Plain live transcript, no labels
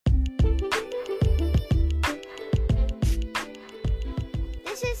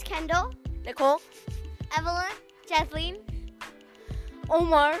Kendall, Nicole, Evelyn, Kathleen,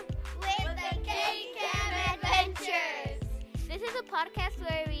 Omar. with the K-Cam Adventures. This is a podcast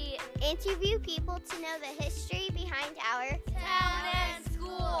where we interview people to know the history behind our town and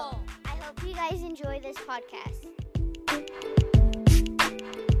school. I hope you guys enjoy this podcast.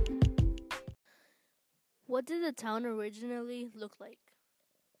 What did the town originally look like?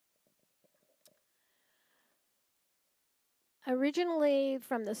 Originally,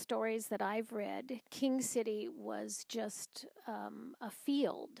 from the stories that I've read, King City was just a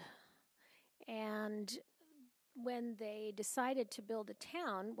field. And when they decided to build a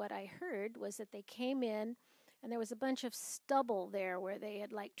town, what I heard was that they came in and there was a bunch of stubble there where they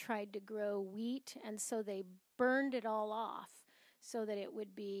had tried to grow wheat, and so they burned it all off so that it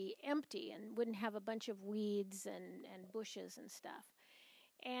would be empty and wouldn't have a bunch of weeds and bushes and stuff.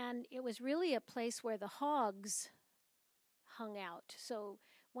 And it was really a place where the hogs hung out. So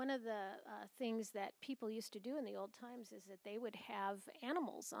one of the things that people used to do in the old times is that they would have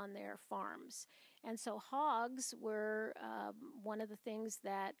animals on their farms. And so hogs were one of the things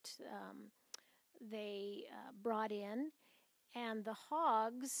that they brought in. And the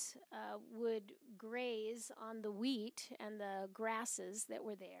hogs would graze on the wheat and the grasses that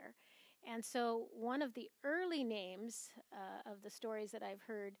were there. And so one of the early names of the stories that I've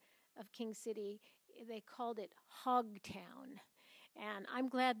heard of King City, they called it Hogtown. And I'm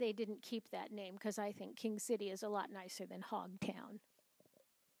glad they didn't keep that name because I think King City is a lot nicer than Hogtown.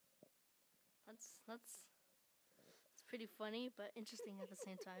 That's pretty funny, but interesting at the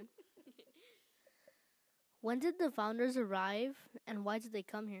same time. When did the founders arrive, and why did they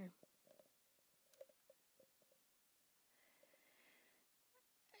come here?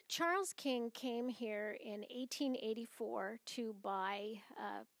 Charles King came here in 1884 to buy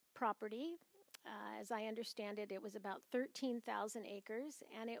property. As I understand it, it was about 13,000 acres,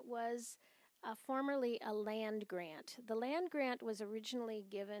 and it was formerly a land grant. The land grant was originally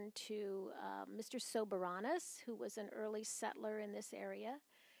given to Mr. Soberanis, who was an early settler in this area.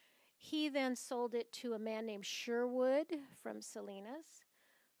 He then sold it to a man named Sherwood from Salinas,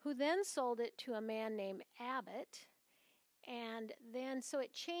 who then sold it to a man named Abbott. And then, so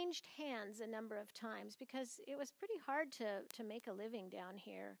it changed hands a number of times because it was pretty hard to make a living down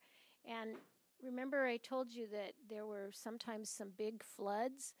here. And remember I told you that there were sometimes some big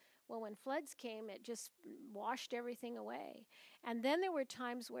floods? Well, when floods came, it just washed everything away. And then there were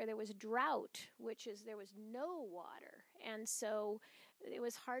times where there was drought, which is there was no water. And so it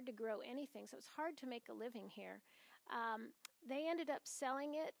was hard to grow anything. So it was hard to make a living here. They ended up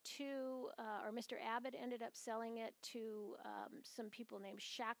selling it to, or Mr. Abbott ended up selling it to some people named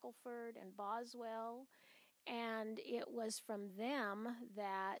Shackelford and Boswell. And it was from them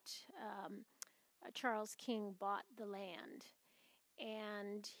that Charles King bought the land.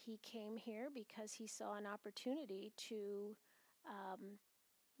 And he came here because he saw an opportunity to,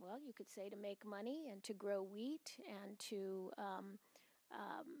 well, you could say to make money and to grow wheat and to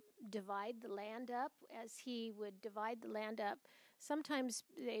divide the land up. As he would divide the land up, sometimes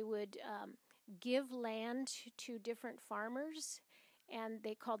they would give land to different farmers, and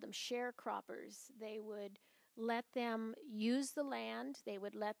they called them sharecroppers. They would let them use the land. They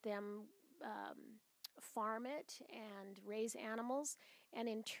would let them farm it and raise animals, and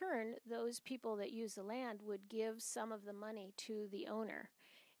in turn, those people that use the land would give some of the money to the owner.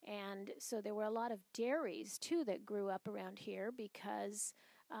 And so there were a lot of dairies, too, that grew up around here because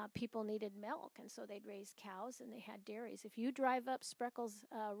people needed milk, and so they'd raise cows and they had dairies. If you drive up Spreckles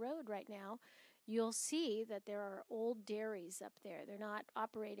Road right now, you'll see that there are old dairies up there. They're not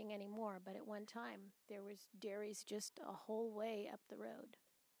operating anymore, but at one time there was dairies just a whole way up the road.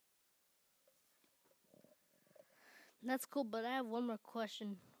 That's cool, but I have one more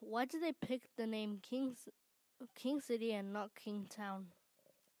question. Why did they pick the name King City and not Kingtown?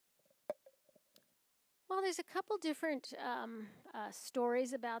 Well, there's a couple different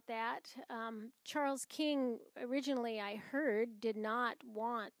stories about that. Charles King, originally I heard, did not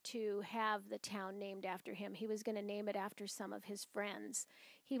want to have the town named after him. He was going to name it after some of his friends.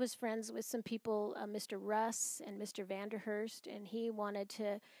 He was friends with some people, Mr. Russ and Mr. Vanderhurst, and he wanted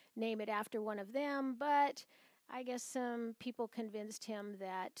to name it after one of them, but I guess some people convinced him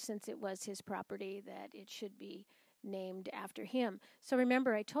that since it was his property that it should be named after him. So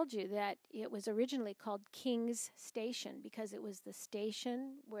remember, I told you that it was originally called King's Station because it was the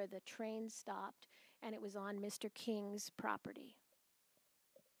station where the train stopped, and it was on Mr. King's property.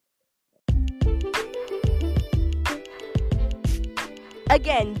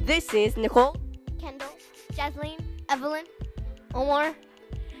 Again, this is Nicole, Kendall, Kathleen, Evelyn, Omar.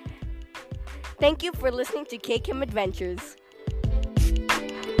 Thank you for listening to K-Cam Adventures.